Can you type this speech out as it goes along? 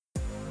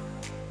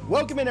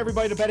Welcome in,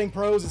 everybody, to Betting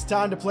Pros. It's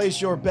time to place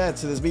your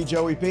bets. This is me,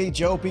 Joey P,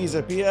 Joe P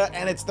Zapia,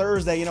 and it's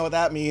Thursday. You know what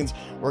that means.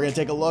 We're going to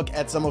take a look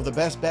at some of the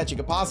best bets you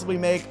could possibly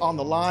make on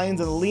the lines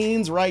and the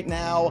leans right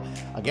now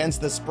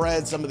against the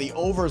spread, some of the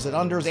overs and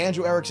unders.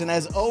 Andrew Erickson,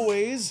 as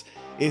always,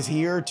 is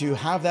here to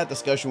have that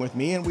discussion with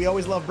me, and we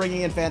always love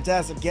bringing in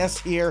fantastic guests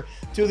here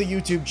to the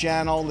YouTube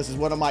channel. This is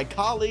one of my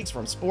colleagues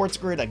from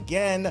SportsGrid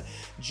again,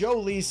 Joe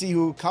Lisi,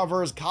 who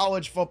covers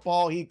college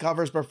football. He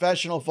covers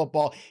professional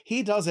football.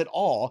 He does it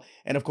all.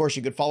 And of course,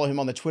 you could follow him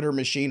on the Twitter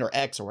machine, or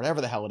X, or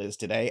whatever the hell it is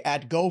today,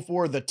 at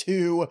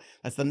GoForThe2.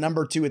 That's the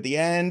number 2 at the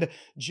end.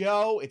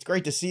 Joe, it's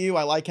great to see you.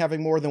 I like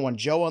having more than one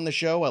Joe on the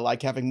show. I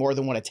like having more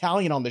than one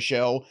Italian on the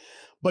show.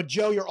 But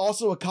Joe, you're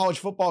also a college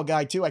football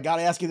guy too. I got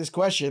to ask you this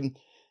question.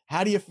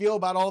 How do you feel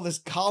about all this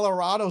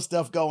Colorado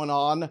stuff going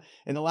on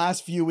in the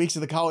last few weeks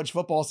of the college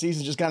football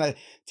season, just kind of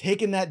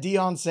taking that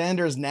Deion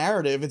Sanders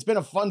narrative? It's been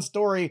a fun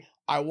story.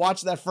 I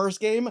watched that first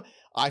game.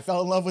 I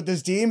fell in love with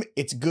this team.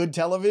 It's good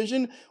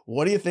television.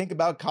 What do you think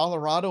about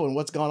Colorado and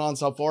what's going on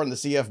so far in the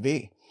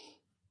CFB?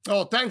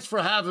 Oh, thanks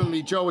for having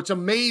me, Joe. It's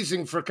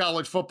amazing for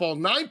college football.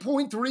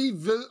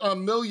 9.3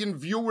 million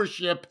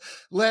viewership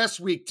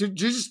last week. To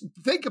just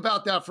think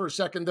about that for a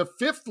second. The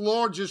 5th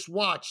largest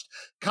watched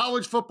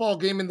college football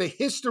game in the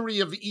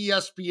history of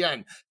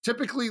ESPN.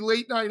 Typically,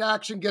 late night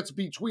action gets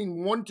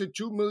between 1 to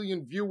 2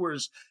 million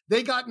viewers.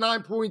 They got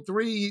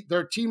 9.3.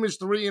 Their team is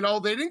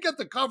 3-0. They didn't get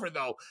the cover,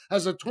 though,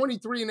 as a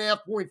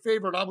 23.5-point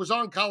favorite. I was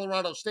on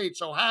Colorado State,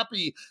 so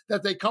happy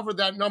that they covered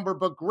that number.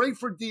 But great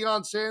for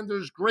Deion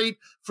Sanders. Great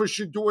for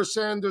Shedeur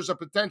Sanders, a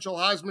potential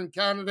Heisman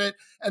candidate.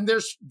 And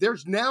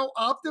there's now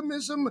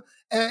optimism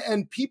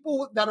and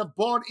people that have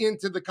bought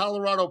into the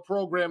Colorado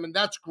program, and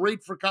that's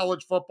great for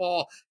college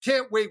football.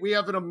 Can't wait. We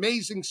have an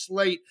amazing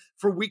slate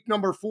for week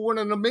number 4 and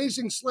an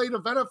amazing slate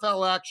of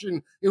NFL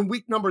action in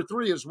week number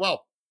 3 as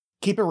well.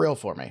 Keep it real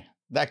for me.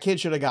 That kid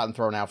should have gotten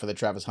thrown out for the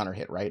Travis Hunter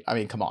hit, right? I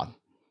mean, come on.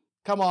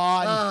 Come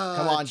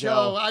on,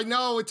 Joe. I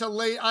know it's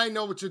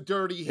a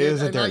dirty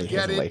hit, and I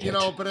get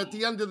it, but at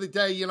the end of the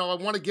day, I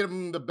want to give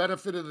him the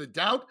benefit of the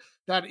doubt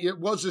that it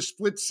was a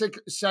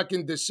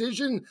split-second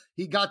decision.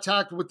 He got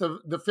tackled with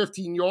the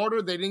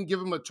 15-yarder. They didn't give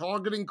him a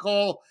targeting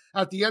call.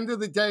 At the end of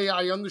the day,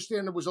 I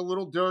understand it was a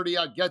little dirty.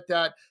 I get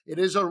that. It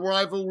is a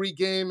rivalry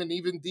game, and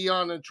even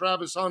Deion and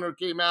Travis Hunter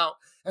came out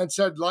and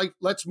said,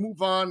 let's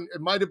move on. It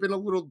might have been a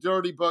little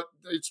dirty, but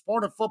it's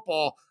part of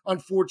football,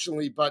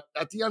 unfortunately. But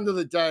at the end of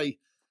the day,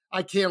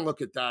 I can't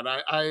look at that.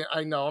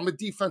 I know. I'm a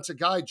defensive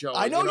guy, Joe.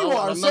 I know you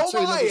are. So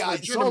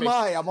am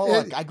I.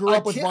 I grew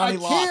up with Ronnie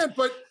Lott. I can't,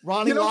 but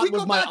Ronnie Lott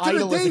was my idol as a kid. We go back to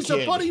the days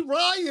of Buddy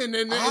Ryan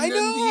and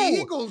the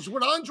Eagles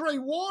with Andre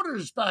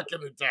Waters back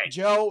in the day.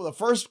 Joe, the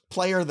first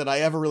player that I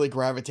ever really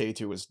gravitated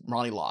to was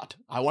Ronnie Lott.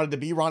 I wanted to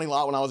be Ronnie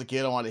Lott when I was a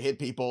kid. I wanted to hit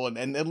people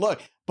and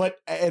look. But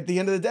at the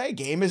end of the day,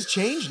 game has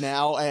changed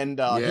now, and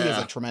he is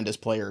a tremendous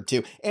player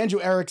too.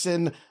 Andrew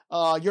Erickson,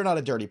 you're not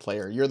a dirty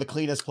player. You're the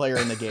cleanest player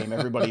in the game.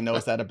 Everybody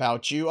knows that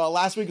about you.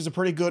 Last week was a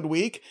pretty good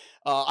week.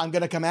 I'm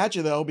going to come at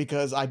you, though,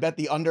 because I bet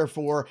the under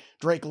for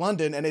Drake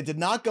London, and it did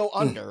not go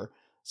under.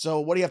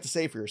 So what do you have to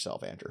say for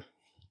yourself, Andrew?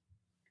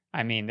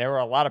 I mean, there were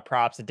a lot of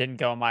props that didn't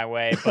go my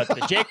way, but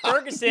the Jake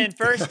Ferguson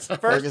first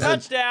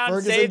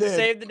touchdown saved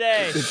the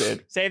day. It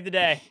did. Saved the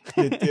day.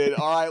 It did.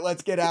 All right,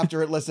 let's get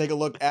after it. Let's take a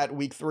look at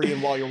week 3.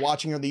 And while you're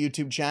watching on the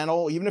YouTube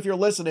channel, even if you're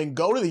listening,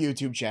 go to the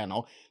YouTube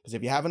channel, because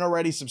if you haven't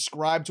already,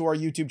 subscribe to our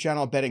YouTube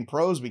channel, Betting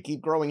Pros. We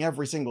keep growing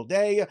every single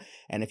day.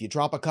 And if you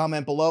drop a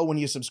comment below when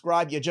you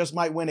subscribe, you just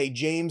might win a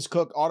James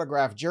Cook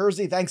autographed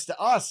jersey. Thanks to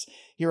us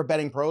here at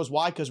Betting Pros.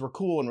 Why? Because we're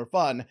cool and we're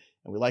fun.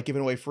 And we like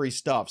giving away free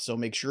stuff, so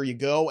make sure you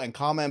go and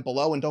comment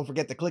below, and don't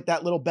forget to click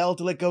that little bell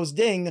till it goes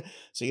ding,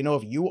 so you know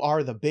if you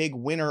are the big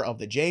winner of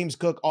the James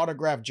Cook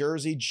autographed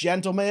jersey.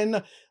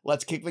 Gentlemen,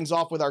 let's kick things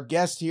off with our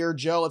guest here.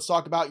 Joe, let's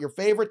talk about your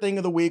favorite thing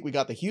of the week. We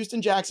got the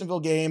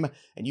Houston-Jacksonville game,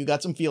 and you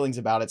got some feelings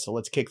about it, so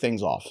let's kick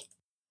things off.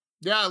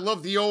 Yeah, I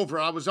love the over.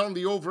 I was on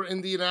the over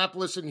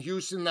Indianapolis and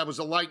Houston. That was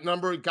a light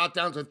number. It got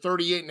down to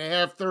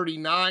 38.5,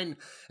 39,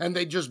 and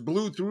they just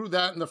blew through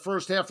that in the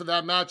first half of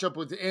that matchup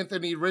with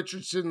Anthony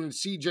Richardson and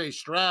C.J.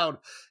 Stroud.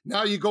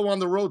 Now you go on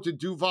the road to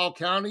Duval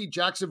County,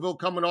 Jacksonville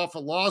coming off a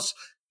loss.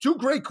 2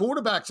 great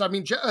quarterbacks. I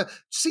mean,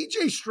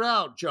 C.J.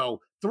 Stroud,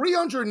 Joe,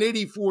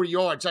 384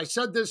 yards. I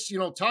said this,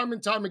 time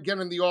and time again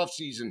in the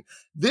offseason.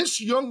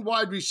 This young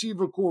wide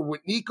receiver core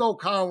with Nico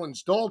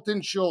Collins,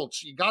 Dalton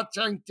Schultz, you got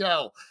Tank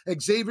Dell,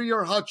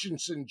 Xavier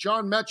Hutchinson,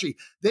 John Mechie.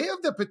 They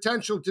have the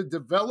potential to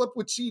develop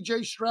with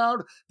C.J.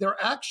 Stroud.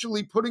 They're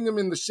actually putting him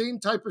in the same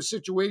type of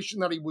situation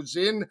that he was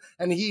in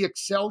and he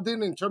excelled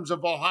in terms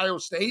of Ohio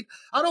State.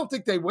 I don't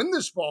think they win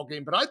this ball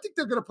game, but I think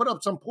they're going to put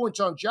up some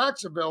points on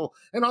Jacksonville.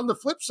 And on the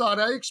flip side,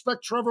 I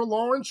expect Trevor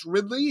Lawrence,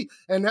 Ridley,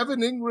 and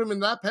Evan Ingram in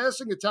that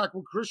passing attack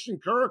with Christian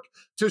Kirk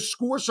to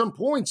score some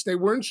points. They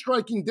were in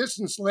striking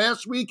distance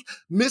last week,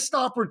 missed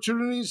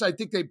opportunities. I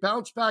think they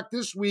bounced back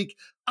this week.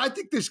 I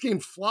think this game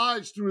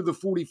flies through the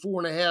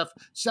 44.5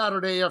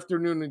 Saturday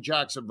afternoon in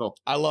Jacksonville.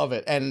 I love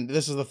it. And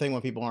this is the thing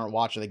when people aren't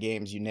watching the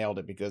games, you nailed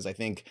it, because I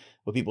think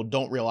what people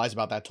don't realize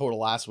about that total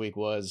last week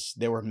was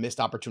there were missed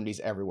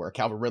opportunities everywhere.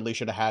 Calvin Ridley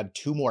should have had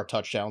 2 more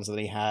touchdowns than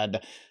he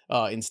had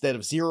instead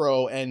of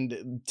 0.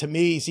 And to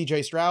me,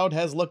 CJ Stroud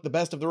has looked the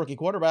best of the rookie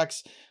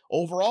quarterbacks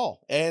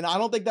overall. And I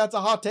don't think that's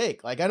a hot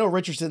take. Like, I know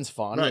Richardson's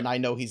fun and I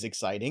know he's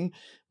exciting,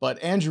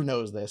 but Andrew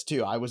knows this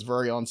too. I was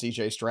very on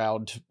CJ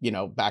Stroud,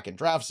 back in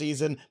draft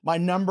season. My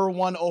number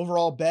 1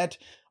 overall bet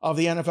of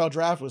the NFL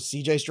draft was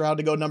CJ Stroud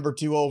to go number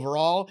 2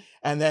 overall.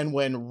 And then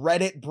when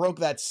Reddit broke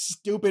that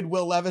stupid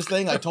Will Levis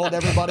thing, I told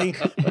everybody,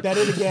 bet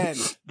it again,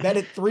 bet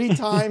it 3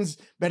 times,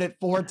 bet it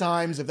 4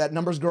 times. If that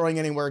number's growing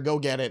anywhere, go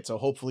get it. So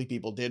hopefully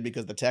people did,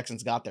 because the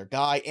Texans got their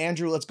guy.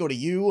 Andrew, let's go to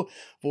you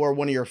for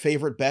one of your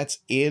favorite bets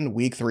in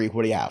week 3.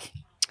 What do you have?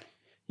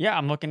 Yeah,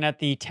 I'm looking at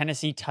the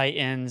Tennessee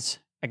Titans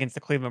against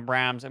the Cleveland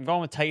Browns. I'm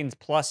going with Titans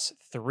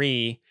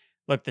 +3.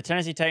 Look, the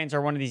Tennessee Titans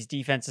are one of these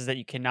defenses that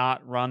you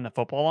cannot run the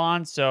football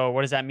on. So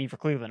what does that mean for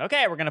Cleveland?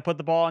 Okay, we're going to put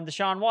the ball in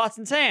Deshaun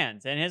Watson's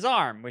hands and his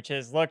arm, which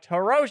has looked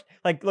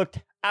looked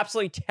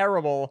absolutely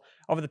terrible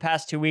over the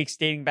past 2 weeks,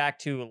 dating back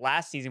to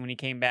last season when he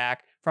came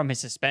back from his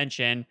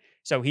suspension.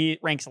 So he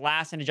ranks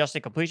last in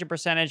adjusted completion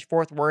percentage,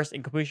 4th worst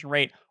in completion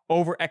rate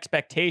over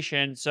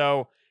expectation.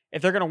 So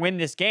if they're going to win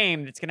this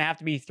game, it's going to have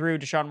to be through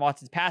Deshaun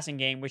Watson's passing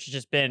game, which has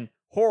just been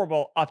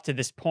horrible up to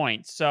this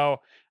point. So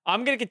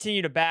I'm going to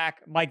continue to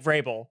back Mike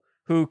Vrabel,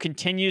 who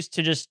continues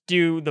to just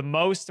do the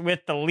most with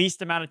the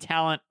least amount of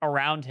talent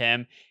around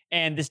him.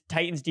 And this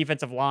Titans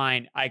defensive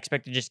line, I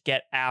expect to just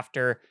get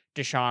after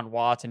Deshaun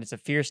Watson. It's a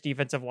fierce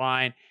defensive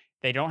line.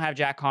 They don't have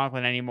Jack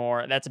Conklin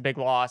anymore. That's a big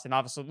loss. And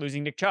obviously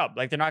losing Nick Chubb.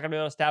 Like, they're not going to be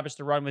able to establish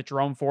the run with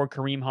Jerome Ford,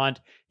 Kareem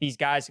Hunt. These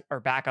guys are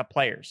backup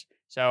players.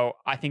 So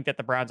I think that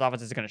the Browns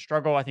offense is going to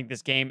struggle. I think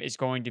this game is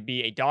going to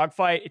be a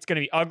dogfight. It's going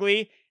to be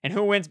ugly. And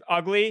who wins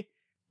ugly?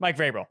 Mike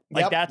Vrabel.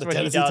 That's what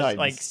Tennessee he does,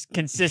 Titans.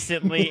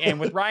 Consistently. And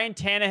with Ryan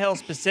Tannehill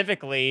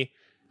specifically,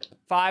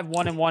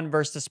 5-1-1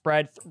 versus the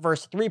spread,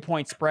 versus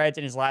 3-point spreads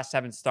in his last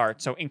 7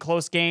 starts. So in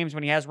close games,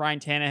 when he has Ryan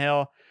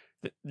Tannehill,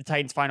 the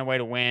Titans find a way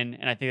to win,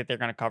 and I think that they're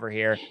going to cover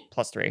here,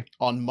 +3.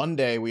 On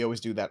Monday, we always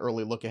do that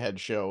early look-ahead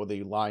show.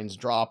 The lines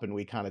drop, and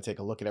we kind of take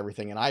a look at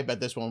everything. And I bet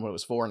this one when it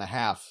was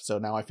 4.5. So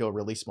now I feel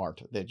really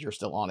smart that you're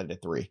still on it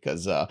at 3.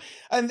 Because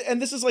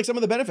and this is like some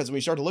of the benefits when we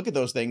start to look at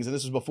those things. And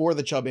this was before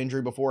the Chubb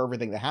injury, before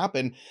everything that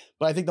happened.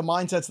 But I think the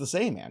mindset's the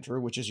same,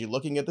 Andrew, which is you're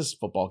looking at this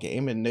football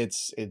game, and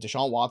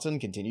Deshaun Watson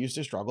continues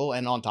to struggle.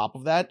 And on top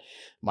of that,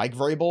 Mike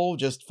Vrabel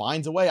just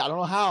finds a way. I don't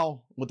know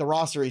how with the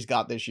roster he's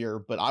got this year,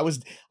 but I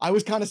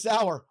was kind of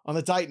sour on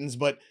the Titans,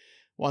 but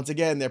once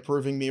again, they're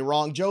proving me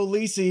wrong. Joe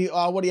Lisi,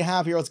 what do you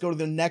have here? Let's go to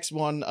the next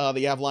one that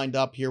you have lined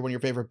up here. One of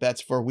your favorite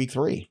bets for week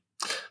 3.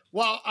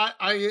 Well,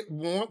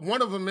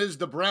 one of them is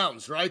the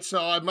Browns, right?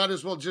 So I might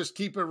as well just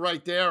keep it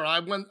right there.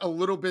 I went a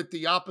little bit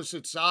the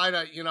opposite side.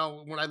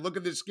 When I look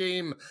at this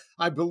game,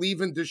 I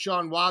believe in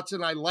Deshaun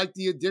Watson. I like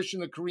the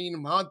addition of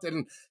Kareem Hunt,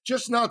 and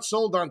just not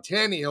sold on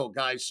Tannehill,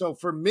 guys. So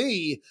for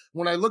me,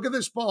 when I look at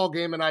this ball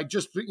game and I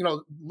just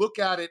look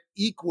at it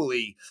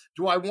equally,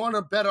 do I want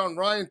to bet on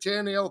Ryan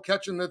Tannehill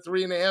catching the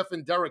 3.5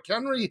 and Derrick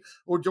Henry,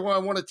 or do I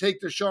want to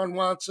take Deshaun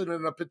Watson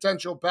in a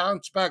potential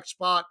bounce back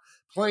spot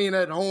playing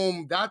at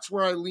home? That's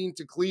where I lean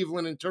to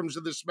Cleveland in terms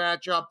of this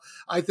matchup.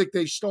 I think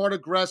they start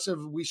aggressive.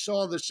 We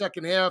saw the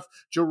second half,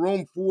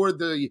 Jerome Ford,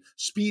 the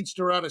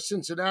speedster out of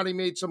Cincinnati,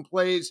 made some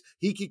plays.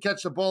 He could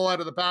catch the ball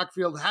out of the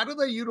backfield. How do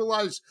they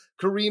utilize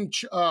Kareem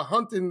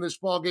Hunt in this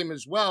ballgame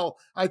as well?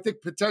 I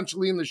think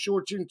potentially in the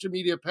short to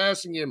intermediate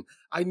passing game.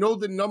 I know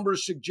the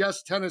numbers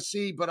suggest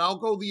Tennessee, but I'll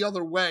go the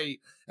other way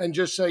and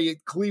just say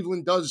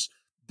Cleveland does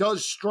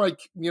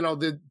strike,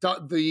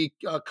 the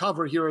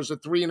cover here as a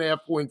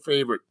 3.5-point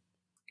favorite.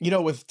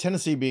 With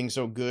Tennessee being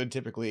so good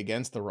typically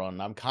against the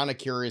run, I'm kind of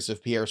curious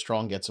if Pierre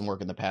Strong gets some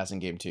work in the passing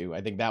game too. I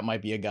think that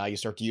might be a guy you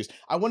start to use.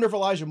 I wonder if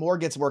Elijah Moore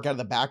gets work out of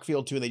the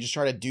backfield too. They just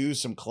try to do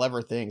some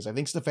clever things. I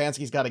think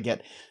Stefanski's got to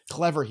get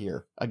clever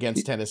here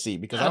against Tennessee,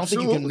 because I don't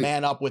think you can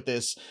man up with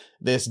this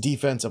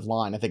defensive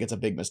line. I think it's a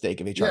big mistake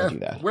if he tries to do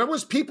that. Where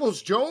was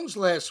Peoples-Jones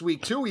last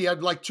week too? He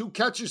had like 2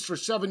 catches for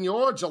 7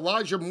 yards.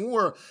 Elijah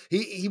Moore,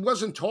 he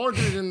wasn't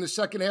targeted in the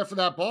second half of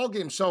that ball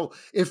game. So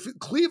if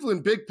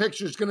Cleveland big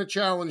picture is going to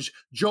challenge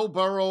Joe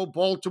Burrow,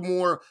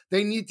 Baltimore,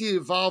 they need to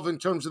evolve in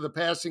terms of the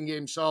passing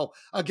game. So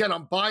again,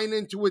 I'm buying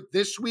into it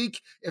this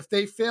week. If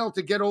they fail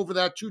to get over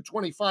that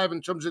 225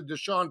 in terms of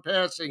Deshaun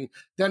passing,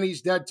 then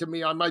he's dead to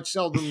me. I might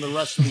sell them the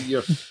rest of the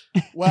year.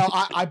 Well,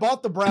 I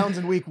bought the Browns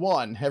in week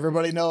 1.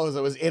 Everybody knows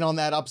I was in on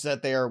that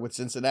upset there with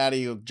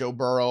Cincinnati, with Joe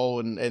Burrow,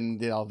 and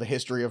the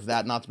history of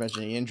that, not to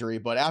mention the injury.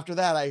 But after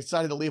that, I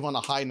decided to leave on a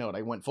high note.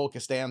 I went full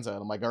Costanza,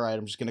 and I'm like, all right,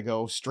 I'm just going to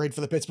go straight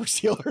for the Pittsburgh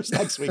Steelers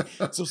next week.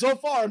 So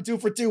far, I'm 2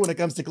 for 2 when it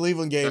comes to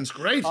Cleveland games. That's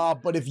great.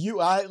 But if you,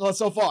 well,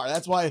 so far,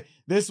 that's why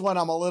this one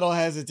I'm a little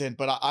hesitant.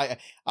 But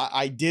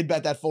I did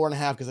bet that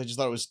 4.5 because I just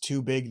thought it was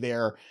too big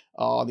there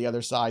on the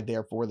other side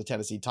there for the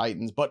Tennessee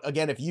Titans. But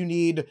again, if you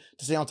need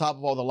to stay on top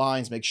of all the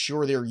lines, make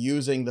sure they're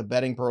using the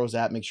Betting Pros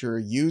app. Make sure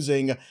you're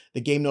using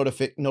the game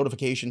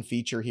notification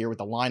feature here with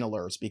the line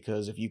alerts,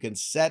 because if you can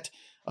set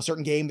a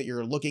certain game that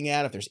you're looking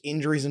at, if there's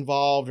injuries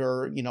involved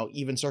or,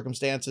 even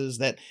circumstances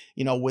that,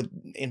 would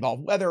involve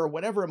weather or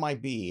whatever it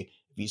might be,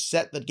 if you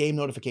set the game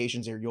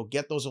notifications here, you'll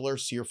get those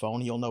alerts to your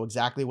phone. You'll know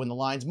exactly when the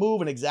lines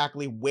move and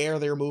exactly where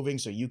they're moving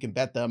so you can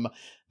bet them.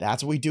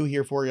 That's what we do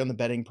here for you on the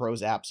Betting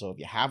Pros app. So if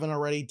you haven't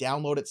already,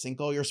 download it, sync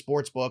all your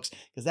sports books,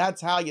 because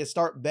that's how you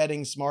start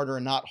betting smarter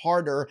and not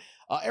harder.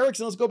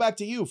 Erickson, let's go back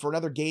to you for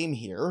another game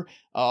here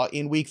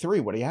in week 3.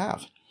 What do you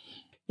have?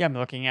 Yeah, I'm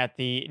looking at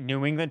the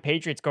New England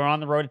Patriots going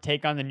on the road to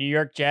take on the New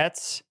York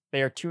Jets.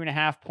 They are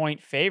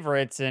 2.5-point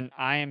favorites, and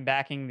I am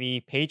backing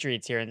the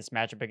Patriots here in this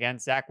matchup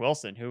against Zach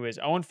Wilson, who is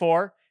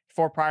 0-4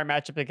 for prior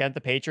matchups against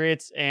the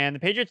Patriots. And the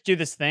Patriots do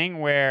this thing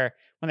where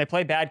when they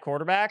play bad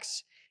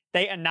quarterbacks,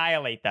 they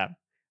annihilate them.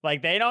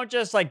 Like, they don't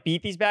just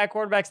beat these bad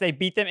quarterbacks, they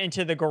beat them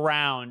into the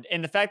ground.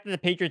 And the fact that the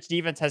Patriots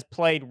defense has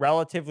played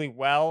relatively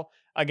well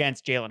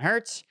against Jalen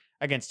Hurts,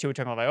 against Tua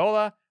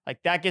Tagovailoa,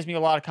 that gives me a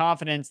lot of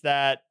confidence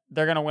that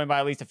they're going to win by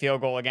at least a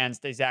field goal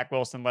against a Zach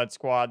Wilson-led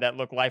squad that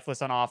looked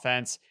lifeless on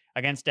offense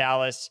against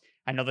Dallas.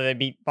 I know that they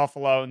beat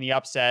Buffalo in the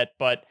upset,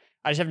 but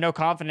I just have no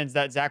confidence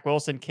that Zach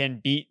Wilson can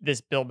beat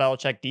this Bill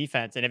Belichick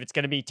defense. And if it's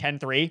going to be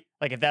 10-3,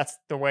 if that's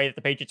the way that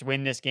the Patriots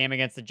win this game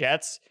against the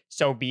Jets,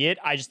 so be it.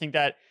 I just think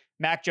that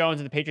Mac Jones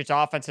and the Patriots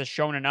offense has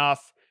shown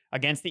enough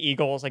against the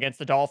Eagles, against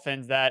the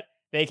Dolphins, that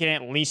they can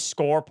at least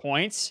score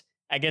points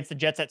against the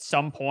Jets at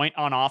some point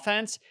on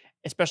offense,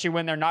 especially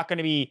when they're not going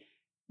to be,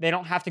 they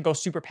don't have to go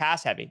super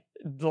pass heavy.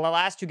 The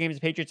last 2 games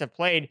the Patriots have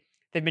played,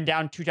 they've been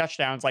down 2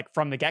 touchdowns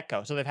from the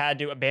get-go. So they've had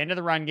to abandon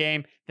the run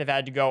game. They've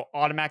had to go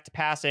automatic to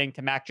passing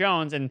to Mac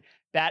Jones. And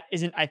that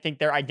isn't, I think,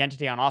 their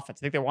identity on offense.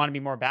 I think they want to be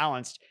more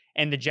balanced.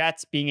 And the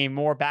Jets being a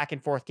more back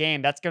and forth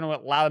game, that's going to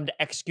allow them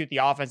to execute the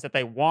offense that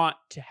they want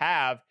to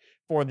have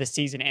for this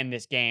season and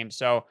this game.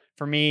 So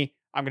for me,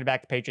 I'm going to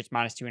back the Patriots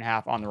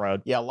 -2.5 on the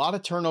road. Yeah, a lot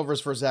of turnovers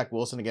for Zach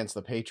Wilson against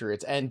the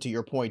Patriots. And to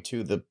your point,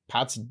 too, the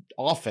Pats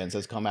offense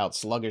has come out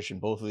sluggish in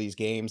both of these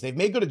games. They've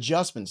made good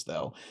adjustments,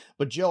 though.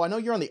 But, Joe, I know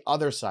you're on the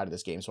other side of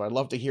this game, so I'd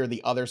love to hear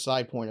the other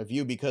side point of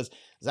view, because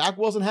Zach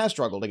Wilson has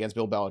struggled against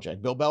Bill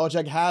Belichick. Bill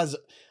Belichick has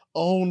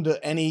owned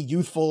any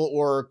youthful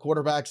or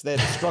quarterbacks that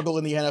struggle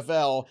in the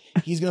NFL.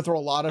 He's going to throw a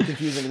lot of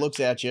confusing looks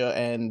at you,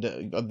 and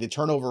the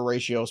turnover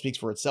ratio speaks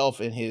for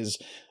itself in his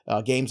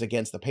games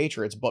against the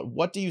Patriots. But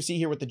what do you see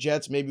here with the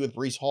Jets, maybe with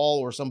Breece Hall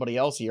or somebody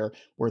else here,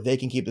 where they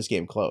can keep this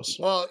game close?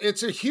 Well,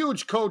 it's a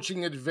huge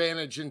coaching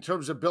advantage in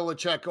terms of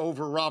Belichick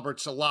over Robert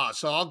Saleh.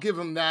 So I'll give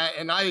him that.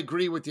 And I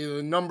agree with you.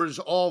 The numbers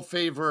all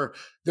favor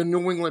the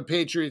New England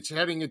Patriots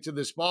heading into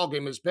this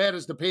ballgame. As bad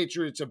as the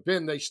Patriots have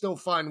been, they still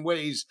find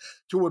ways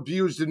to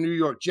abuse the New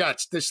York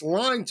Jets. This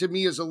line to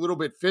me is a little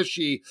bit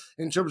fishy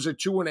in terms of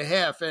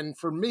 2.5. And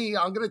for me,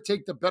 I'm going to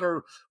take the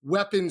better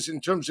weapons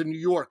in terms of New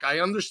York. I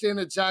understand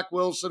that Zach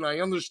Wilson, I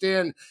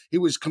understand he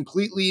was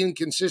completely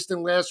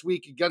inconsistent last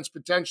week against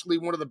potentially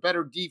one of the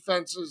better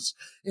defenses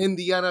in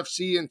the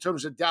NFC in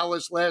terms of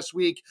Dallas last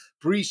week.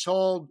 Breece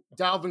Hall,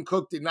 Dalvin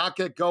Cook did not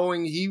get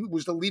going. He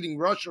was the leading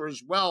rusher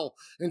as well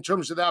in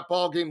terms of that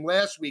ball game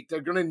last week.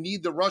 They're going to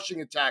need the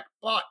rushing attack,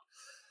 but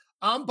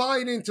I'm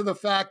buying into the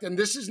fact, and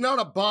this is not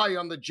a buy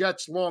on the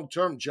Jets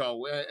long-term,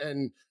 Joe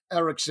and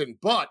Erickson,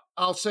 but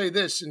I'll say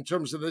this in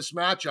terms of this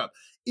matchup.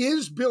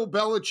 Is Bill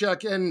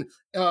Belichick and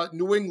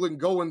New England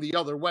going the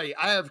other way?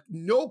 I have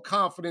no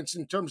confidence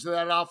in terms of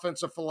that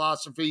offensive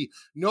philosophy,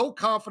 no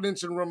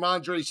confidence in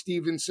Ramondre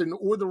Stevenson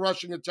or the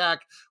rushing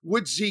attack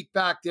with Zeke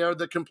back there.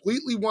 They're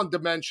completely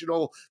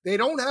one-dimensional. They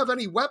don't have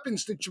any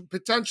weapons to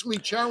potentially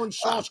challenge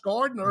Sauce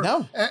Gardner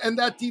and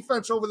that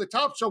defense over the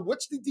top. So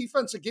what's the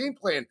defensive game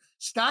plan?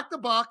 Stack the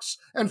box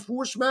and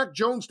force Mac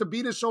Jones to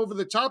beat us over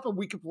the top, and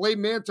we can play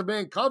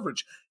man-to-man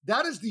coverage.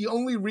 That is the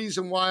only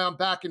reason why I'm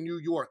back in New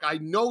York. I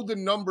know the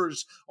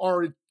numbers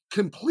are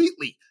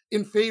completely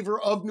in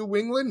favor of New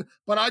England,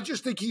 but I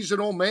just think he's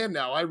an old man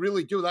now. I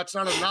really do. That's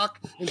not a knock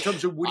in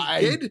terms of what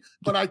he did,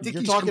 but I think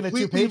you're he's talking to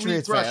two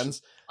Patriots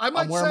fans.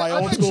 I'm wearing my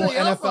old school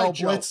NFL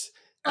Blitz.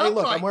 Hey,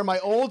 look, I'm wearing my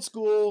old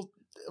school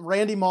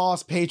Randy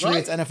Moss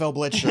Patriots NFL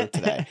Blitz shirt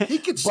today. He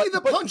can see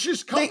the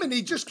punches coming.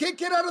 He just can't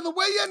get out of the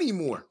way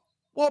anymore.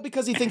 Well,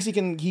 because he thinks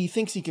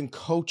he can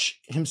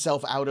coach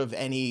himself out of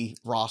any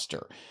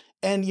roster.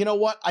 And you know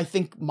what? I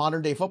think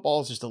modern day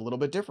football is just a little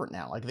bit different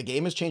now. The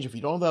game has changed. If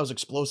you don't have those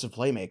explosive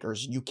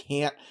playmakers, you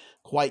can't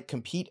quite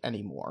compete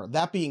anymore.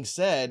 That being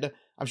said,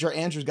 I'm sure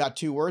Andrew's got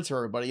 2 words for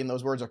everybody, and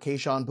those words are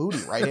Kayshon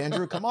Boutte, right,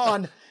 Andrew? Come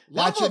on.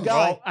 That's your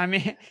guy. Well, I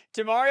mean,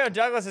 Demario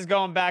Douglas is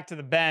going back to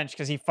the bench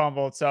because he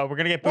fumbled, so we're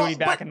going to get Boutte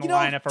back in the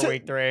lineup for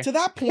week 3. To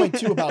that point,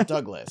 too, about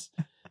Douglas,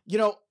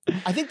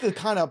 I think the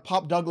kind of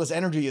Pop Douglas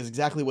energy is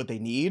exactly what they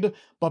need,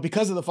 but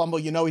because of the fumble,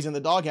 he's in the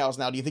doghouse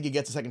now. Do you think he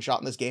gets a second shot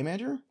in this game,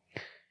 Andrew?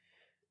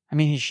 I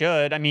mean, he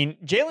should. I mean,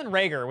 Jalen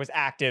Reagor was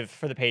active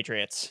for the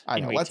Patriots I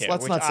in know. week Let's 2,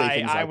 let's which not say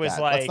things I like was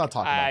that. like, Let's not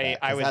talk about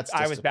that, 'cause that's I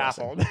just was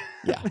depressing. baffled.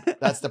 Yeah,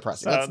 that's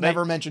depressing. So Let's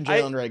never mention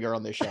Jalen Reagor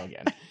on this show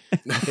again.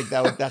 I think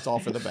that's all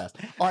for the best.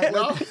 All right,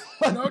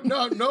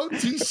 no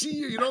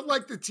TCU. You don't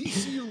like the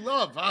TCU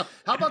love, huh?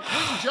 How about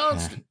Quentin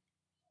Johnston?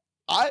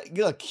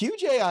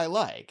 QJ I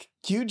like.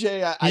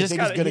 QJ I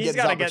think is going to get his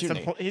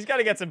opportunity. He's got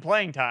to get some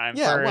playing time.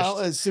 Yeah, first. well,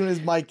 as soon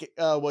as Mike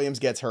Williams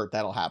gets hurt,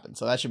 that'll happen.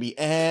 So that should be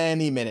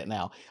any minute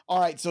now. All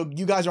right, so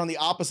you guys are on the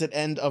opposite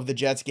end of the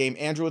Jets game.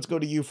 Andrew, let's go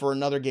to you for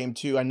another game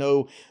too. I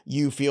know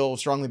you feel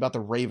strongly about the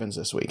Ravens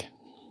this week.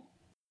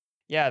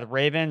 Yeah, the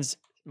Ravens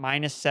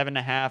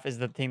 -7.5 is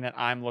the thing that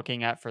I'm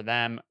looking at for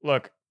them.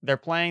 Look, they're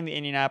playing the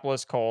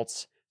Indianapolis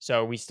Colts.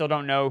 So we still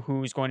don't know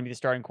who's going to be the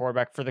starting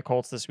quarterback for the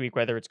Colts this week,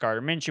 whether it's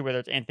Gardner Minshew, whether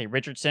it's Anthony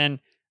Richardson.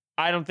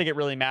 I don't think it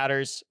really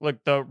matters.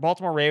 Look, the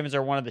Baltimore Ravens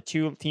are one of the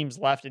 2 teams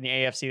left in the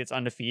AFC that's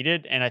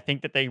undefeated. And I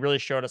think that they really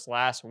showed us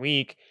last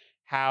week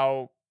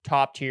how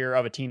top tier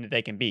of a team that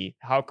they can be,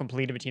 how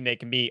complete of a team they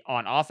can be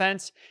on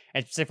offense.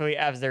 And specifically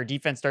as their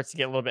defense starts to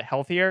get a little bit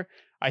healthier,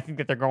 I think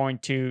that they're going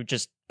to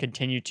just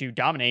continue to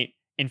dominate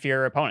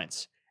inferior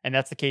opponents. And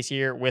that's the case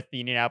here with the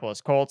Indianapolis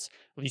Colts.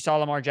 You saw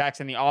Lamar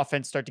Jackson, the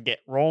offense start to get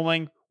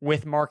rolling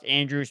with Mark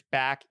Andrews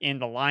back in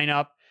the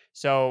lineup.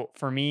 So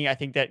for me, I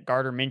think that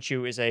Gardner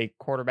Minshew is a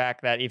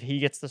quarterback that if he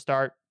gets the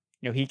start,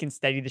 he can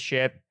steady the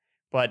ship,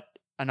 but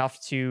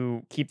enough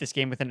to keep this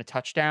game within a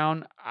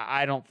touchdown,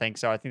 I don't think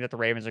so. I think that the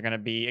Ravens are going to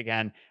be,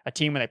 again, a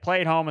team when they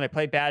play at home, when they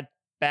play bad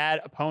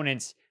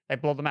opponents, they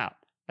blow them out.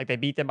 Like they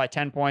beat them by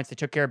 10 points. They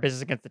took care of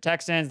business against the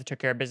Texans. They took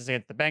care of business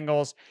against the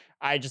Bengals.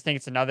 I just think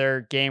it's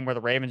another game where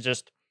the Ravens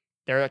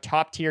they're a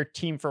top tier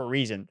team for a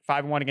reason.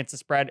 5-1 against the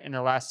spread in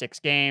their last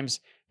 6 games.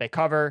 They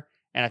cover,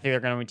 and I think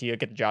they're going to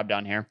get the job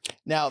done here.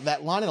 Now,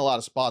 that line in a lot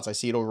of spots, I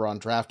see it over on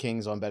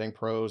DraftKings, on Betting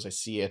Pros. I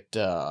see it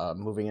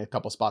moving in a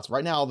couple spots.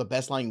 Right now, the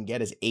best line you can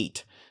get is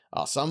 8.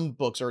 Some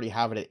books already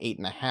have it at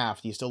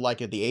 8.5. Do you still like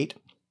it at the 8?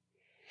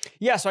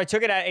 Yeah, so I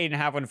took it at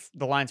 8.5 when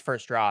the lines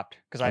first dropped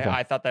because Okay.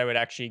 I thought that it would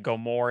actually go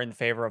more in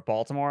favor of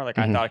Baltimore. Like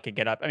I thought it could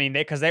get up. I mean,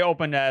 because they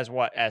opened as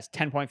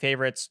 10-point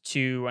favorites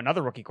to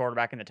another rookie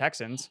quarterback in the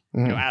Texans,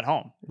 at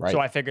home. Right. So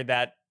I figured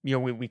that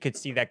we could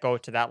see that go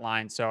to that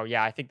line. So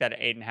yeah, I think that at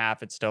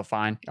 8.5, it's still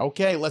fine.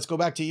 Okay, let's go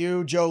back to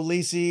you, Joe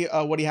Lisi.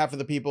 What do you have for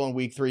the people in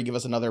week 3? Give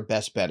us another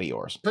best bet of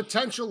yours.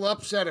 Potential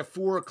upset at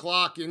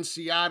 4:00 in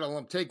Seattle.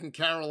 I'm taking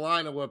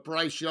Carolina with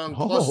Bryce Young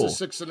plus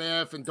the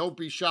 6.5, and don't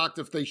be shocked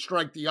if they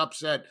strike the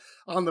upset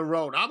on the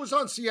road. I was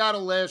on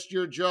Seattle last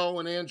year, Joe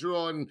and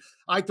Andrew, and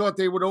I thought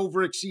they would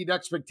overexceed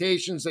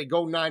expectations. They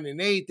go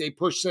 9-8. They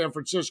push San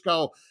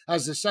Francisco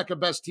as the second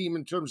best team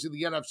in terms of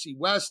the NFC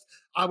West.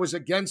 I was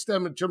against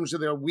them in terms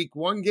of their week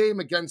 1 game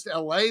against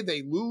LA.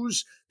 They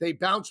lose. They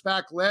bounce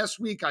back last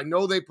week. I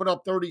know they put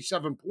up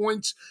 37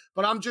 points,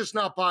 but I'm just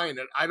not buying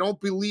it. I don't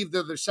believe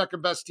they're the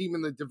second best team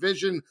in the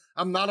division.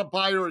 I'm not a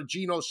buyer of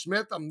Geno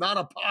Smith. I'm not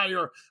a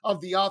buyer of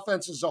the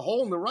offense as a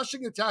whole. And the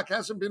rushing attack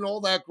hasn't been all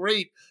that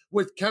great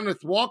with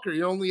Kenneth Walker.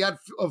 He only had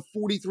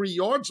 43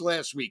 yards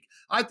last week.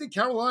 I think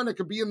Carolina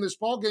could be in this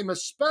ballgame,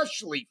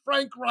 especially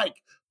Frank Reich.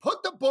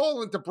 Put the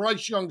ball into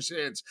Bryce Young's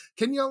hands.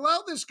 Can you allow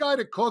this guy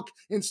to cook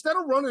instead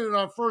of running it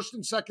on first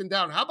and second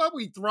down? How about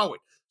we throw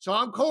it? So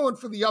I'm calling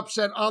for the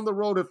upset on the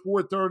road at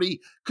 4:30.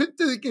 Could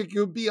think it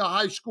could be a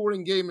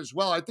high-scoring game as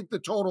well. I think the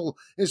total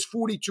is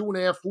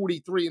 42.5,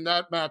 43 in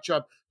that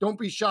matchup. Don't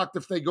be shocked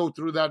if they go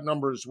through that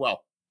number as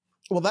well.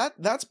 Well,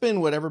 that's been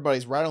what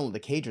everybody's rattling the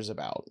cages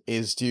about,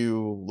 is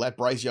to let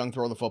Bryce Young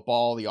throw the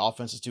football. The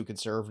offense is too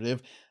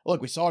conservative.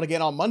 Look, we saw it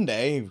again on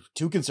Monday,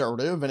 too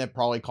conservative, and it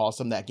probably cost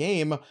them that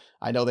game.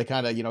 I know they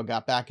kind of,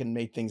 got back and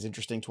made things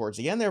interesting towards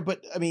the end there,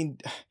 but I mean,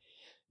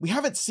 we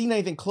haven't seen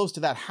anything close to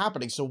that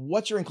happening. So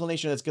what's your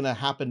inclination that's going to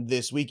happen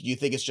this week? Do you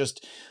think it's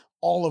just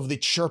all of the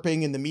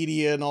chirping in the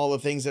media and all the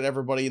things that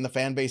everybody in the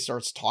fan base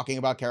starts talking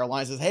about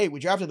Carolina, says, hey, we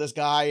drafted this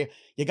guy.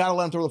 You got to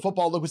let him throw the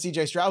football. Look what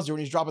CJ Stroud's doing.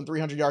 He's dropping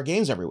 300-yard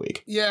games every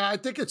week. Yeah, I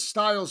think it's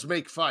styles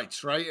make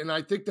fights, right? And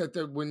I think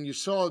that when you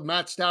saw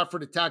Matt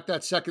Stafford attack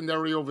that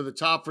secondary over the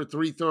top for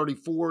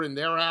 334 in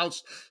their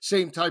house,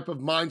 same type of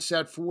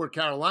mindset for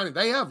Carolina.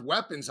 They have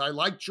weapons. I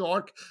like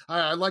Chark.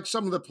 I like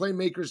some of the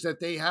playmakers that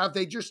they have.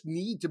 They just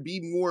need to be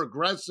more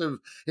aggressive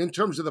in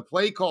terms of the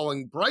play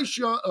calling. Bryce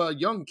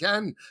Young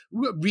can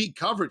read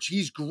coverage.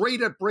 He's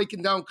great at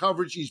breaking down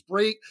coverage. He's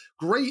great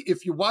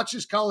if you watch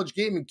his college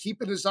game and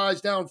keeping his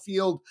eyes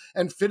downfield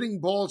and fitting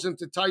balls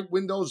into tight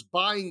windows,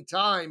 buying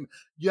time.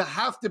 You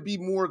have to be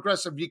more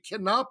aggressive. You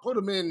cannot put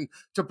him in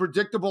to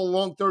predictable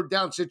long third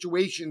down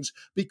situations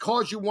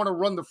because you want to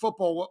run the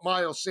football with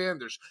Miles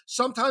Sanders.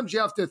 Sometimes you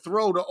have to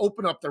throw to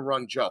open up the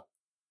run, Joe.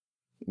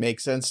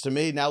 Makes sense to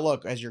me. Now,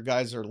 look, as your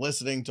guys are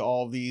listening to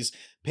all these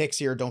picks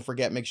here, don't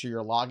forget, make sure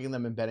you're logging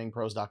them in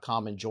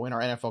bettingpros.com and join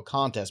our NFL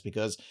contest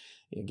because,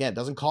 again, it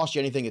doesn't cost you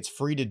anything. It's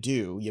free to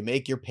do. You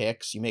make your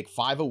picks. You make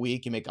 5 a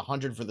week. You make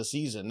 100 for the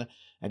season.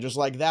 And just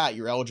like that,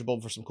 you're eligible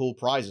for some cool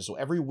prizes. So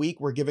every week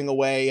we're giving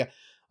away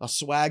a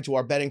swag to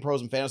our Betting Pros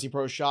and Fantasy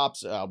Pros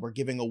shops. We're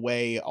giving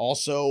away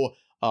also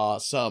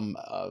some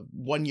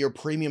 1-year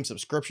premium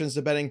subscriptions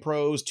to Betting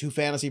Pros, 2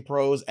 Fantasy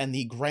Pros, and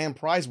the grand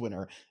prize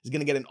winner is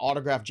going to get an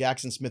autographed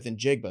Jackson Smith and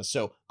Jigba.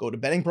 So go to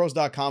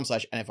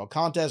bettingpros.com/NFL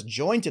contest,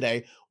 join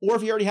today, or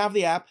if you already have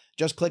the app,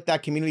 just click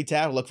that community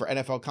tab, look for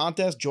NFL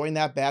contest, join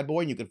that bad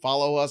boy, and you can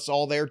follow us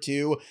all there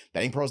too.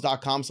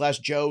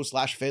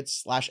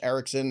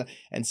 Bettingpros.com/Joe/Fitz/Erickson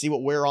and see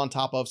what we're on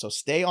top of. So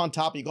stay on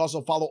top. You can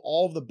also follow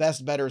all of the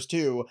best bettors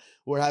too.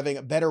 We're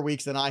having better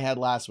weeks than I had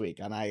last week,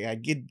 and I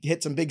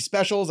hit some big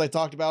specials I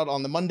talked about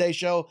on the Monday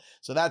show,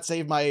 so that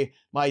saved my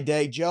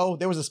day. Joe,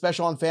 there was a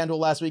special on FanDuel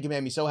last week. It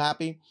made me so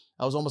happy.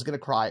 I was almost going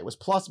to cry. It was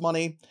plus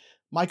money,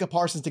 Micah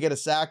Parsons to get a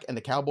sack and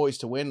the Cowboys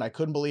to win. I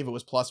couldn't believe it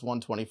was plus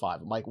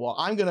 125. I'm like, well,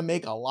 I'm going to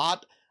make a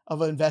lot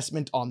of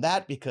investment on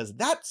that because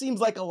that seems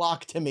like a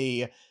lock to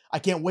me. I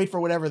can't wait for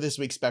whatever this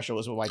week's special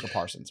is with Micah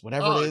Parsons.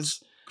 Whatever it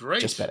is,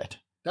 great. Just bet it.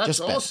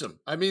 That's awesome.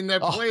 I mean, they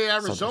play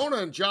Arizona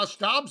and Josh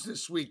Dobbs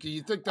this week.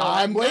 You think they'll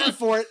I'm waiting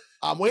for it.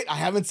 I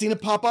haven't seen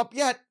it pop up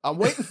yet. I'm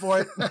waiting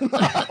for it.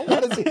 I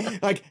want to see.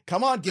 Like,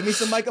 come on, give me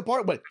some Micah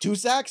Parsons. What, 2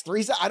 sacks,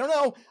 3 sacks? I don't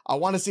know. I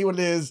want to see what it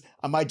is.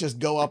 I might just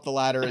go up the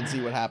ladder and see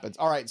what happens.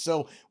 All right,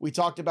 so we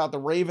talked about the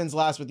Ravens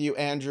last with you,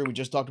 Andrew. We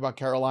just talked about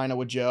Carolina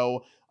with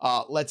Joe.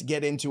 Let's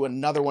get into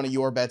another one of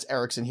your bets,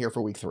 Erickson, here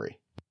for week 3.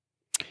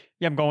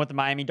 Yeah, I'm going with the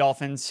Miami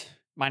Dolphins.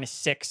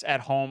 -6 at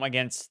home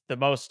against the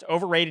most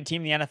overrated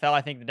team in the NFL,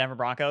 I think, the Denver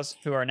Broncos,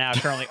 who are now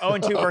currently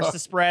 0-2 versus the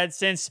spread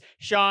since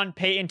Sean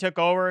Payton took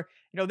over.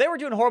 You know, they were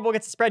doing horrible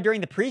against the spread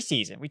during the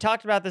preseason. We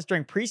talked about this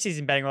during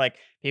preseason betting. We're like,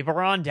 people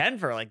are on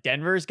Denver. Like,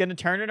 Denver's going to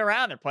turn it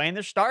around. They're playing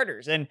their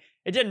starters. And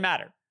it didn't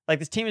matter. Like,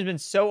 this team has been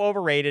so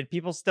overrated.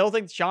 People still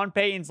think Sean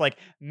Payton's, like,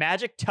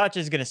 magic touch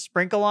is going to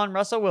sprinkle on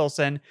Russell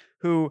Wilson,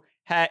 who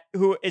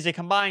is a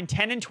combined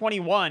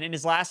 10-21 in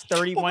his last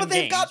 31 games. But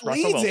they've got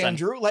leads,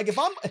 Andrew. Like, if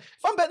I'm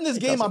betting this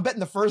game, I'm betting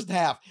the first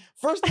half.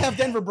 First half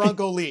Denver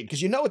Bronco lead,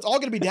 because you know it's all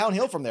going to be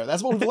downhill from there.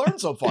 That's what we've learned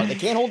so far. They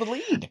can't hold the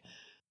lead.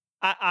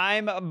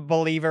 I'm a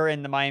believer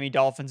in the Miami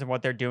Dolphins and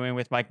what they're doing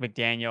with Mike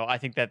McDaniel. I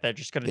think that they're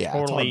just going to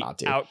totally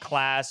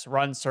outclass,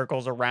 run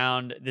circles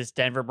around this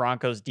Denver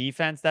Broncos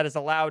defense that has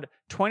allowed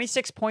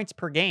 26 points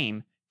per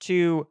game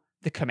to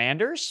the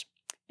Commanders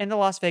and the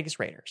Las Vegas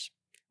Raiders.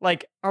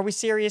 Like, are we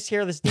serious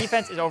here? This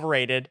defense is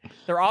overrated.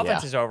 Their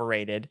offense is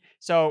overrated.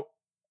 So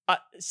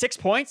 6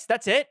 points,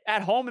 that's it,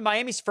 at home in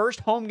Miami's first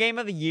home game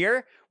of the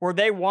year, where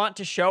they want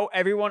to show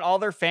everyone, all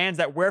their fans,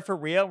 that we're for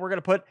real. We're going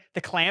to put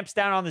the clamps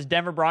down on this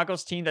Denver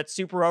Broncos team that's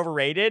super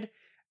overrated.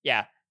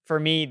 Yeah, for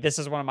me, this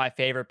is one of my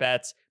favorite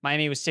bets.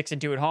 Miami was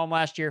 6-2 at home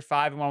last year,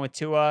 5-1 with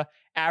Tua.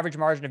 Average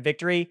margin of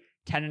victory,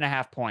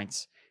 10.5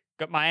 points.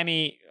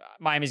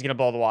 Miami's going to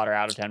blow the water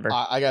out of Denver.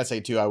 I got to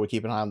say, too, I would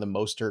keep an eye on the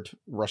Mostert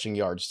rushing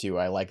yards, too.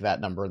 I like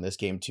that number in this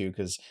game, too,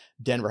 because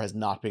Denver has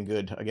not been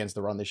good against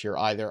the run this year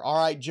either.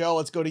 All right, Joe,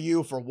 let's go to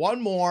you for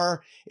one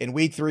more in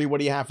week 3. What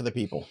do you have for the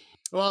people?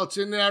 Well, it's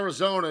in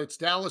Arizona. It's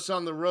Dallas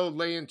on the road,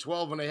 laying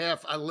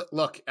 12.5.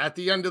 Look, at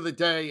the end of the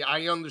day,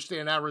 I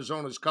understand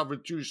Arizona's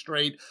covered 2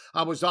 straight.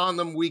 I was on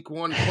them week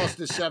 1 plus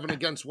the 7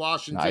 against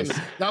Washington. Nice.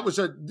 That was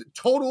a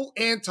total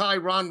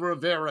anti-Ron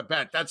Rivera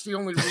bet. That's the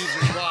only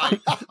reason why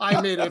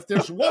I made it. If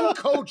there's one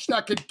coach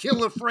that could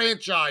kill a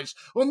franchise,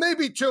 or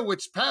maybe 2,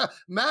 it's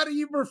Matt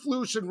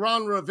Eberflus and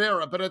Ron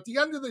Rivera. But at the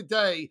end of the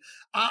day,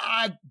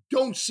 I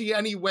don't see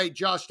any way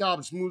Josh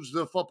Dobbs moves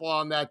the football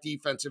on that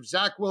defense. If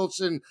Zach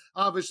Wilson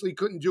obviously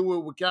couldn't do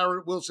it with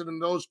Garrett Wilson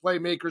and those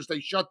playmakers, they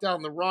shut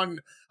down the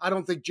run. I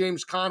don't think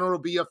James Conner will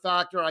be a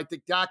factor. I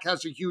think Dak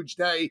has a huge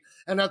day.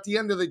 And at the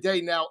end of the day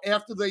now,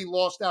 after they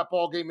lost that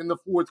ball game in the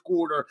 4th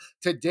quarter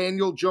to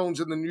Daniel Jones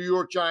and the New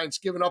York Giants,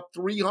 giving up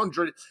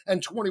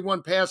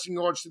 321 passing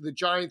yards to the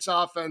Giants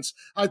offense,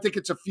 I think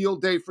it's a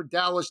field day for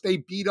Dallas. They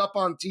beat up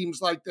on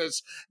teams like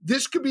this.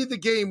 This could be the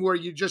game where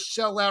you just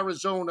sell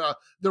Arizona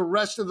the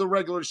rest of the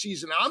regular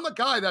season. I'm a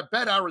guy that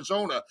bet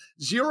Arizona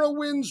 0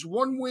 wins,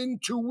 1 win,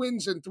 2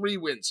 wins, and 3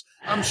 wins.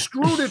 I'm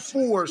screwed at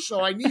 4,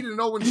 so I need an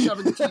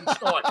 0-17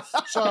 start.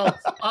 So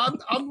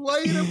I'm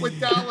laying it with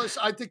Dallas.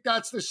 I think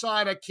that's the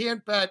side. I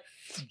can't bet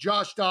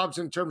Josh Dobbs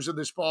in terms of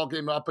this ball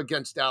game up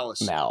against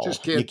Dallas. No,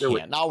 just can't do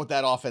it. Not with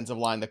that offensive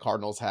line the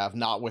Cardinals have.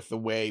 Not with the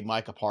way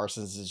Micah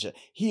Parsons is.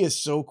 He is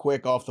so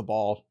quick off the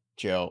ball,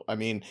 Joe. I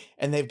mean,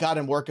 and they've got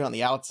him working on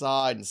the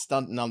outside and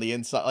stunting on the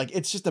inside. Like,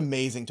 it's just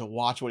amazing to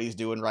watch what he's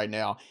doing right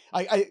now.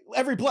 I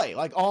every play,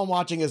 like, all I'm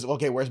watching is,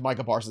 okay, where's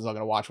Micah Parsons? I'm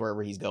going to watch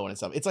wherever he's going and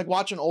stuff. It's like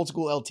watching old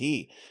school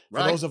LT.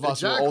 For those of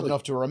us who are old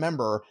enough to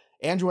remember.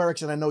 Andrew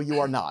Erickson, I know you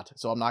are not,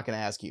 so I'm not going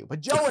to ask you. But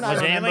Joe and I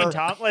remember...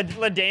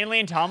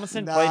 LaDainian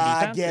Tomlinson played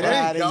defense? Get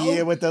out of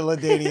here with the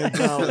LaDainian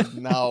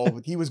Tomlinson. No,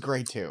 he was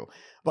great too.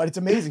 But it's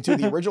amazing too.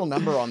 The original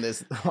number on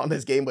this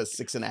game was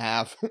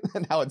 6.5,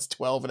 and now it's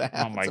 12.5.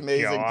 Oh my it's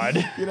amazing.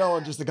 God. You know,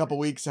 in just a couple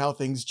weeks, how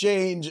things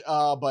change.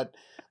 But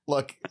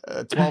look,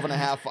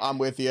 12.5, I'm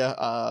with you.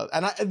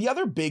 And the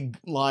other big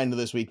line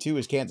this week too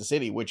is Kansas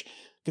City, which,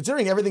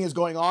 considering everything is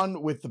going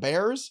on with the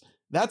Bears,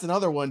 that's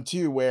another one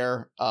too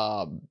where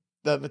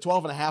the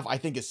 12.5 I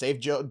think is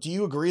safe. Joe, do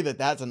you agree that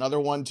that's another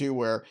one too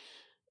where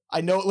I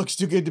know it looks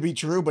too good to be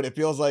true, but it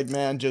feels like,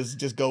 man,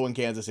 just go in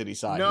Kansas City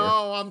side. No,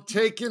 here. I'm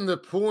taking the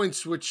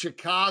points with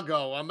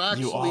Chicago. I'm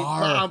actually, You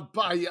are.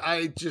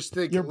 I just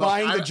think You're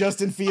buying the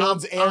Justin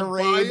Fields air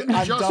raid.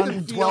 I've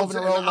done 12 in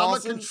a row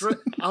losses.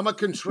 I'm a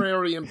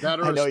contrarian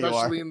bettor, I know you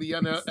especially are. in the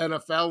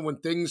NFL when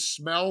things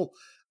smell.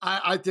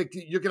 I think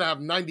you're going to have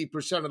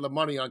 90% of the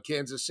money on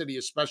Kansas City,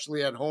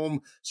 especially at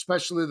home,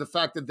 especially the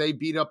fact that they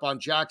beat up on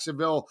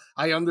Jacksonville.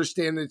 I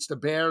understand it's the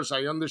Bears.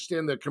 I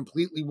understand they're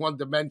completely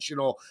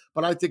one-dimensional,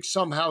 but I think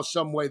somehow,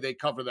 some way they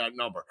cover that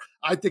number.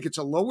 I think it's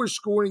a lower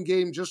scoring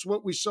game, just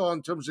what we saw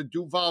in terms of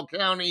Duval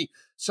County.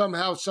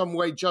 Somehow, some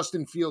way,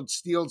 Justin Fields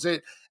steals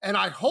it. And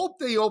I hope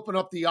they open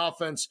up the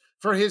offense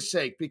for his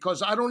sake,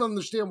 because I don't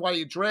understand why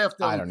you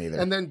draft him I don't either.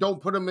 and then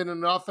don't put him in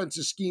an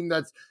offensive scheme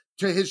that's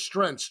to his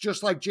strengths,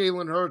 just like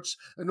Jalen Hurts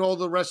and all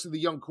the rest of the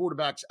young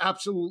quarterbacks.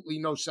 Absolutely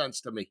no sense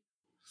to me.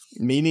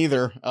 Me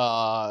neither.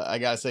 I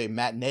gotta say,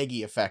 Matt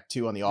Nagy effect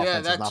too on the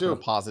offense has not been a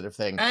positive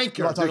thing. Anchor,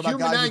 you want to talk the about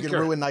human guys anchor. who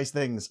can ruin nice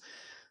things.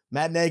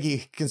 Matt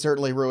Nagy can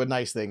certainly ruin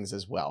nice things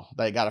as well.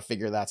 They got to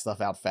figure that stuff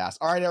out fast.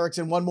 All right,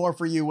 Erickson, one more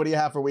for you. What do you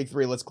have for week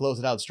 3? Let's close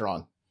it out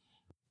strong.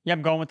 Yeah,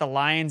 I'm going with the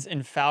Lions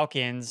and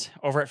Falcons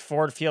over at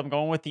Ford Field. I'm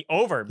going with the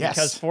over because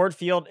Yes. Ford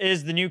Field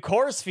is the new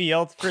Coors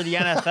Field for the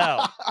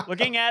NFL.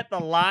 Looking at the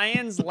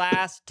Lions'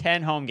 last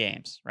 10 home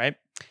games, right?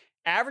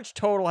 Average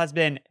total has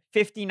been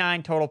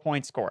 59 total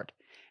points scored.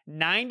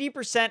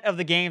 90% of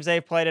the games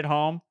they've played at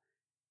home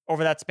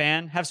over that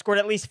span have scored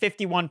at least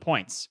 51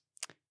 points.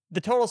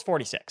 The total is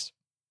 46.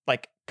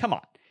 Like, come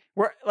on.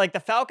 The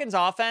Falcons'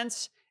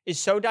 offense is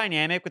so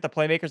dynamic with the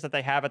playmakers that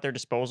they have at their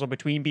disposal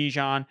between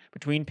Bijan,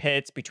 between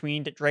Pitts,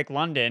 between Drake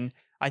London.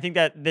 I think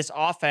that this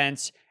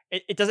offense,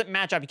 it doesn't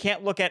match up. You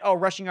can't look at,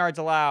 rushing yards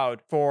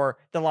allowed for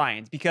the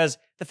Lions because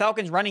the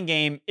Falcons' running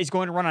game is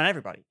going to run on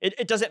everybody.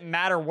 It doesn't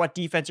matter what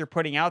defense you're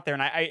putting out there.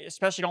 And I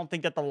especially don't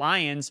think that the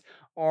Lions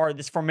are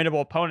this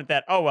formidable opponent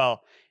that,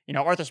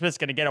 Arthur Smith's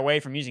going to get away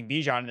from using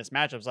Bijan in this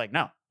matchup. It's like,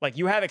 no. Like,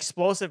 you have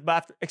explosive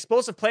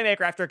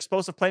playmaker after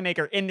explosive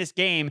playmaker in this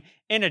game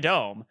in a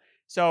dome.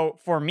 So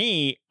for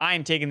me,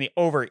 I'm taking the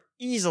over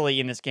easily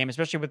in this game,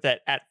 especially with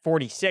that at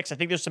 46. I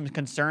think there's some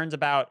concerns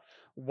about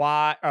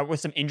why with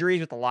some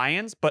injuries with the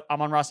Lions, but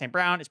Amon-Ra St.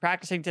 Brown is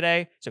practicing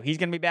today, so he's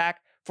going to be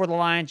back for the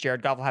Lions.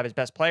 Jared Goff will have his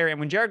best player, and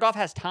when Jared Goff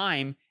has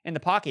time in the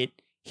pocket,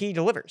 he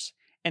delivers.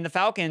 And the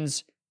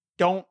Falcons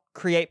don't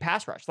create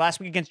pass rush. Last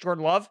week against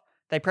Jordan Love,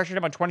 they pressured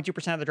him on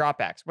 22% of the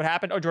dropbacks. What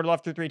happened? Jordan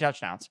Love threw 3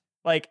 touchdowns.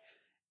 Like,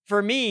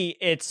 for me,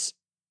 this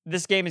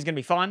game is going to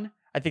be fun.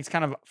 I think it's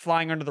kind of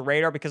flying under the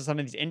radar because of some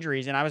of these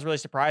injuries. And I was really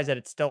surprised that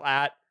it's still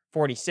at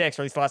 46,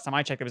 or at least the last time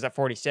I checked, it was at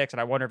 46.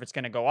 And I wonder if it's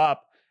going to go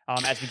up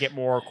as we get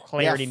more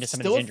clarity into some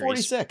of these injuries.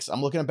 Still at 46.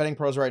 I'm looking at Betting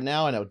Pros right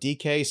now. I know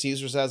DK,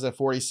 Caesars has at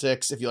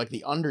 46. If you like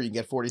the under, you can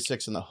get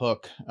 46 in the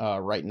hook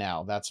right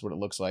now. That's what it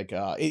looks like.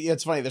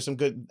 It's funny. There's some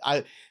good...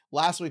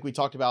 Last week we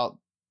talked about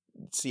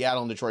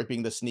Seattle and Detroit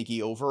being the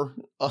sneaky over,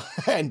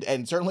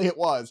 and certainly it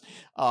was.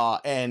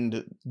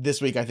 And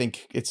this week, I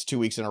think it's 2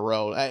 weeks in a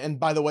row. And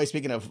by the way,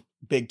 speaking of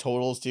big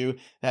totals too,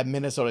 that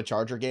Minnesota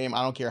Charger game,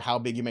 I don't care how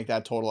big you make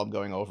that total, I'm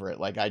going over it.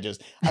 Like I've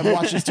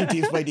watched these two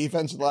teams play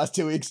defense for the last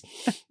 2 weeks.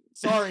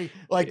 Sorry,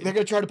 like they're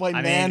gonna try to play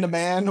man to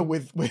man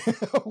with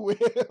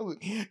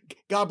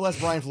God bless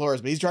Brian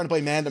Flores, but he's trying to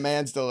play man to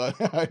man still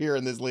here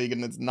in this league,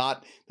 and it's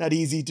not that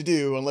easy to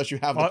do unless you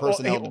have the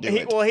personnel to do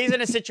it. Well, he's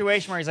in a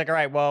situation where he's like, all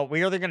right, well,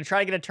 we're either gonna try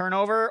to get a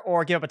turnover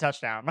or give up a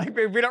touchdown. Like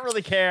we don't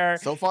really care.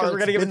 So far, we're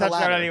gonna give a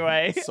touchdown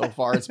anyway. So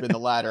far, it's been the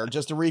latter.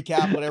 Just to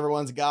recap what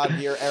everyone's got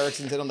here: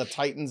 Erickson's in on the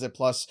Titans at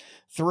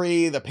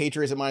 +3, the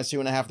Patriots at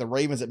 -2.5, the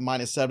Ravens at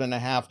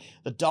 -7.5,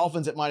 the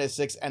Dolphins at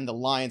 -6, and the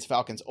Lions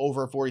Falcons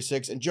over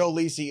 46. And Joe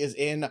Lisi is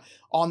in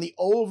on the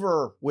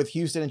over with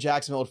Houston and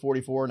Jacksonville at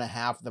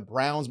 44.5, the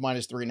Browns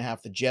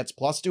 -3.5, the Jets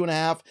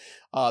 +2.5,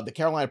 the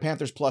Carolina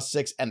Panthers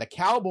 +6, and the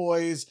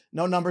Cowboys,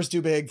 no numbers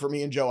too big for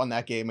me and Joe on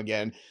that game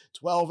again,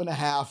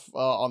 12.5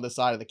 on the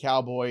side of the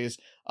Cowboys.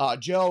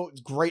 Joe, it's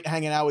great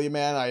hanging out with you,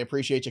 man. I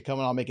appreciate you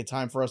coming on, making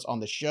time for us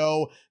on the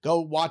show. Go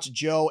watch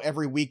Joe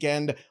every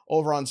weekend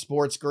over on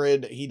Sports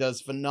Grid. He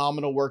does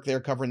phenomenal work there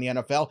covering the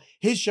NFL.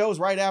 His show's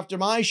right after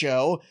my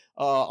show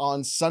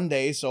on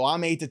Sunday, so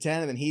I'm 8 to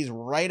 10, and then he's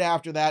right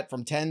after that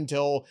from 10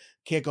 till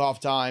kickoff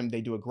time.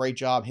 They do a great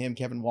job, him,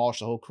 Kevin Walsh,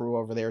 the whole crew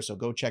over there, so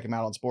go check him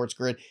out on Sports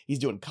Grid. He's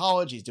doing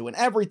college, he's doing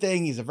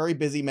everything. He's a very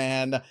busy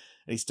man, and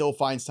he still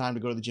finds time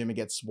to go to the gym and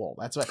get swole.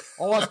 That's what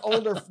all us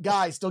older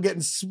guys still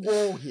getting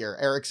swole here.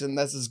 Erickson,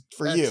 this is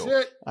for you.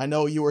 It. I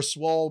know you were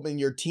swole in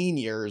your teen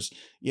years,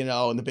 in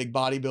the big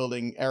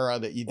bodybuilding era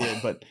that you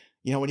did, but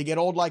when you get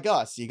old like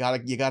us, you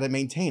gotta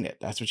maintain it.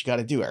 That's what you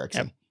gotta do,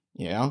 Erickson.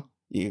 Yep.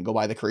 You can go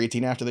buy the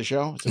creatine after the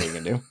show. That's what you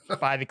can do.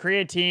 Buy the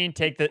creatine,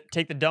 take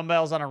the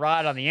dumbbells on a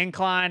ride on the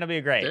incline. It'll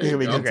be great. It'll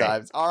be good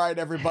times. All right,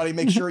 everybody.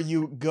 Make sure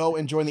you go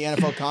and join the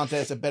NFL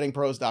contest at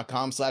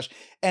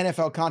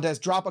bettingpros.com/NFL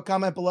contest. Drop a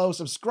comment below.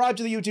 Subscribe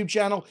to the YouTube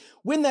channel.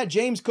 Win that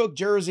James Cook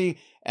jersey.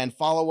 and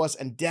follow us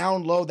and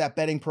download that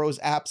Betting Pros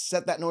app.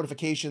 Set that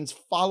notifications,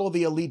 follow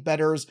the elite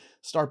bettors,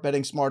 start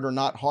betting smarter,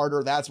 not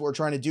harder. That's what we're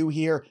trying to do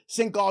here.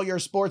 Sync all your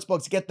sports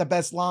books, get the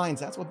best lines.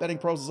 That's what Betting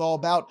Pros is all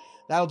about.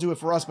 That'll do it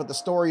for us, but the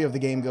story of the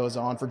game goes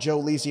on. For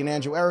Joe Lisi and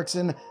Andrew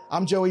Erickson,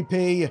 I'm Joey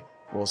P.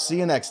 We'll see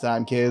you next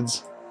time,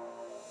 kids.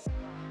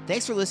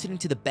 Thanks for listening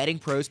to the Betting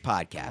Pros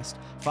podcast.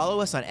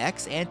 Follow us on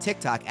X and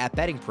TikTok at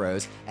Betting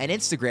Pros and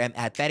Instagram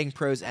at Betting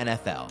Pros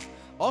NFL.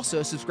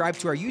 Also, subscribe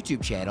to our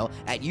YouTube channel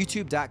at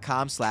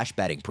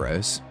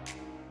youtube.com/bettingpros.